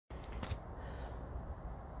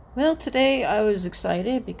Well, today I was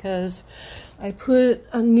excited because I put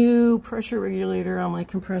a new pressure regulator on my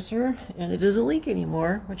compressor and it doesn't leak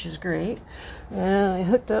anymore, which is great. And I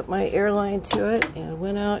hooked up my air line to it and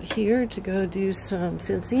went out here to go do some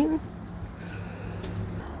fencing.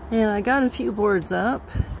 And I got a few boards up,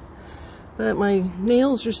 but my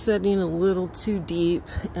nails are setting a little too deep.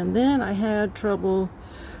 And then I had trouble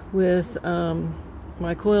with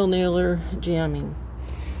my coil nailer jamming.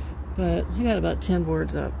 But I got about 10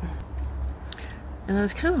 boards up. And I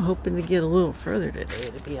was kind of hoping to get a little further today,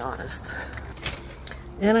 to be honest.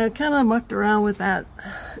 And I kind of mucked around with that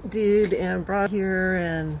dude and brought here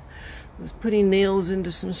and was putting nails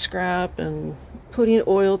into some scrap and putting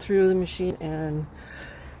oil through the machine, and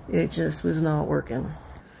it just was not working.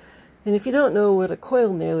 And if you don't know what a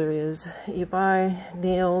coil nailer is, you buy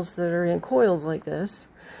nails that are in coils like this,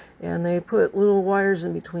 and they put little wires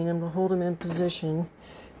in between them to hold them in position.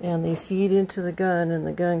 And they feed into the gun, and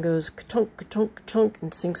the gun goes ka-chunk, ka-chunk, ka-chunk,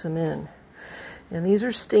 and sinks them in. And these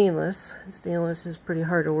are stainless. Stainless is pretty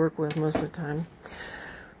hard to work with most of the time.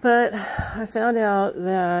 But I found out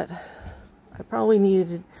that I probably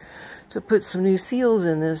needed to put some new seals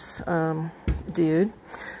in this dude.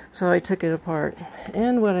 So I took it apart.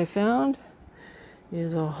 And what I found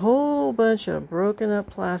is a whole bunch of broken up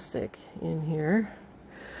plastic in here.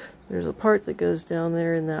 There's a part that goes down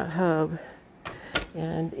there in that hub.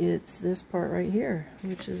 And it's this part right here,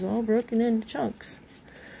 which is all broken into chunks.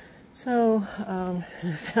 So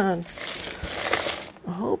I found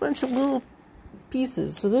a whole bunch of little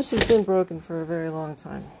pieces. So this has been broken for a very long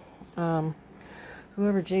time.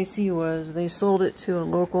 Whoever JC was, they sold it to a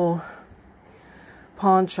local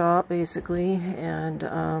pawn shop, basically, and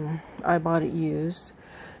I bought it used.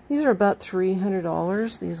 These are about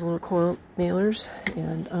 $300, these little coil nailers,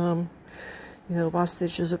 and you know,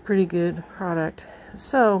 Bostitch is a pretty good product.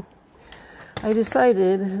 So I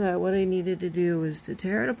decided that what I needed to do was to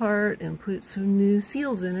tear it apart and put some new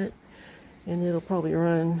seals in it, and it'll probably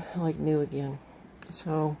run like new again.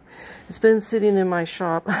 So it's been sitting in my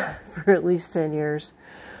shop for at least 10 years,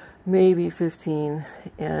 maybe 15,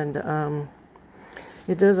 and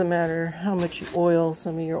it doesn't matter how much you oil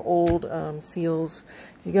some of your old seals.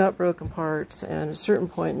 If you got broken parts, and at a certain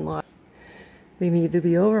point in life, they need to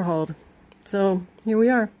be overhauled. So here we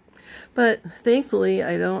are. But thankfully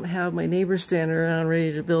I don't have my neighbors standing around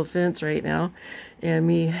ready to build a fence right now, and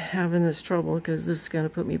me having this trouble, because this is going to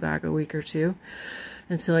put me back a week or two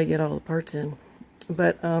until I get all the parts in.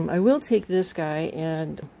 But I will take this guy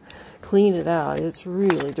and clean it out. It's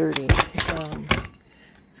really dirty.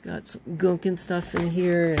 It's got some gunk and stuff in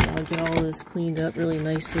here, and I'll get all this cleaned up really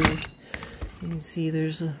nicely. You can see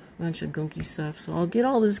there's a bunch of gunky stuff, so I'll get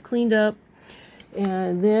all this cleaned up.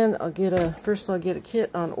 And then I'll get a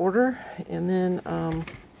kit on order, and then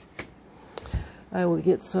I will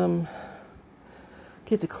get to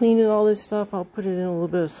cleaning all this stuff. I'll put it in a little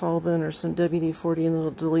bit of solvent or some WD-40, and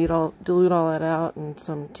it'll dilute all that out, and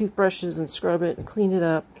some toothbrushes, and scrub it and clean it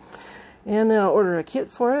up. And then I'll order a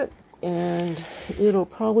kit for it, and it'll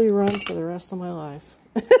probably run for the rest of my life.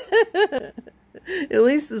 At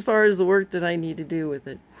least as far as the work that I need to do with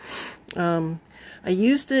it. I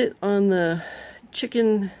used it on the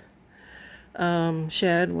chicken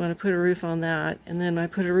shed when I put a roof on that, and then I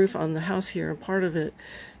put a roof on the house here, and part of it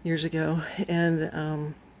years ago,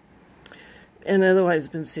 and otherwise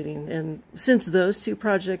it's been sitting. And since those two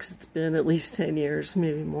projects, it's been at least 10 years,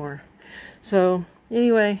 maybe more. So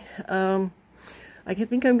anyway, I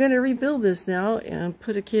think I'm going to rebuild this now and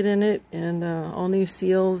put a kit in it, and all new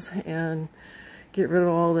seals, and get rid of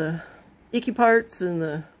all the icky parts and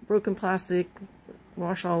the broken plastic,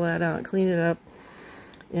 wash all that out, clean it up,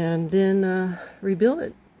 and then rebuild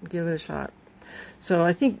it, give it a shot. So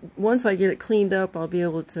I think once I get it cleaned up, I'll be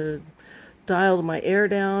able to dial my air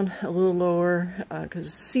down a little lower,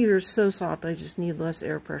 because cedar is so soft, I just need less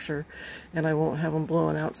air pressure, and I won't have them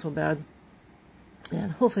blowing out so bad.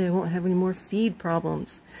 And hopefully I won't have any more feed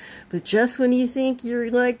problems. But just when you think you're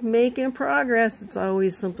like making progress, it's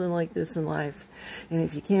always something like this in life. And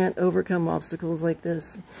if you can't overcome obstacles like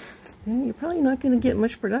this, then you're probably not going to get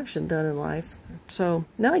much production done in life. So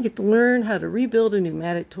now I get to learn how to rebuild a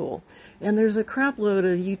pneumatic tool. And there's a crap load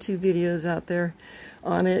of YouTube videos out there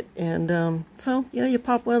on it. And so, you know, you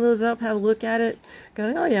pop one of those up, have a look at it, go,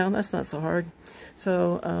 oh yeah, that's not so hard.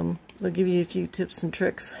 So they'll give you a few tips and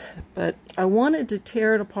tricks. But I wanted to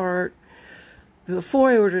tear it apart before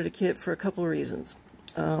I ordered a kit for a couple of reasons.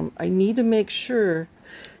 I need to make sure,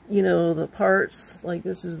 you know, the parts, like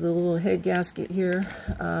this is the little head gasket here,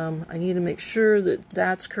 I need to make sure that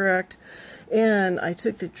that's correct. And I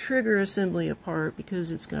took the trigger assembly apart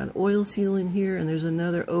because it's got oil seal in here, and there's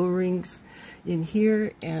another O-rings in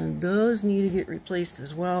here, and those need to get replaced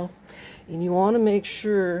as well. And you want to make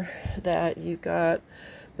sure that you got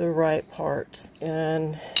the right parts.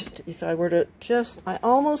 And if I were to I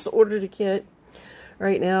almost ordered a kit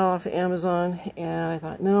right now off of Amazon, and I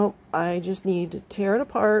thought, no, I just need to tear it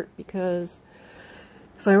apart, because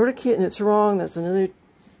if I order a kit and it's wrong, that's another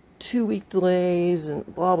 2-week delays and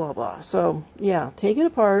blah blah blah. So yeah, take it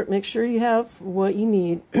apart, make sure you have what you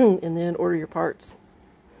need, and then order your parts.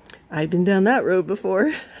 I've been down that road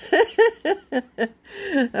before.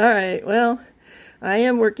 Alright, well, I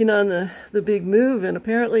am working on the big move, and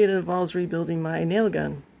apparently it involves rebuilding my nail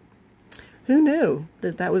gun. Who knew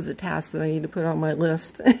that that was a task that I need to put on my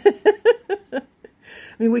list? I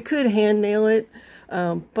mean, we could hand nail it,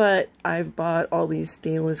 but I've bought all these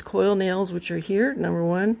stainless coil nails, which are here, number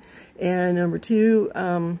one. And number two,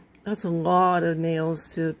 that's a lot of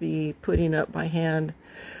nails to be putting up by hand,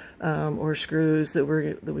 or screws that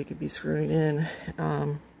we could be screwing in.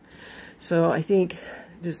 So I think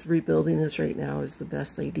just rebuilding this right now is the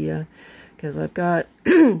best idea, because I've got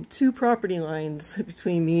 2 property lines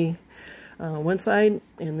between me, one side,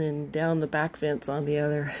 and then down the back fence on the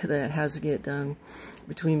other that has to get done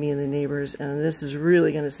between me and the neighbors. And this is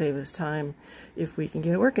really going to save us time if we can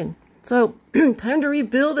get it working. So time to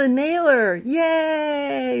rebuild a nailer.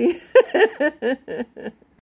 Yay!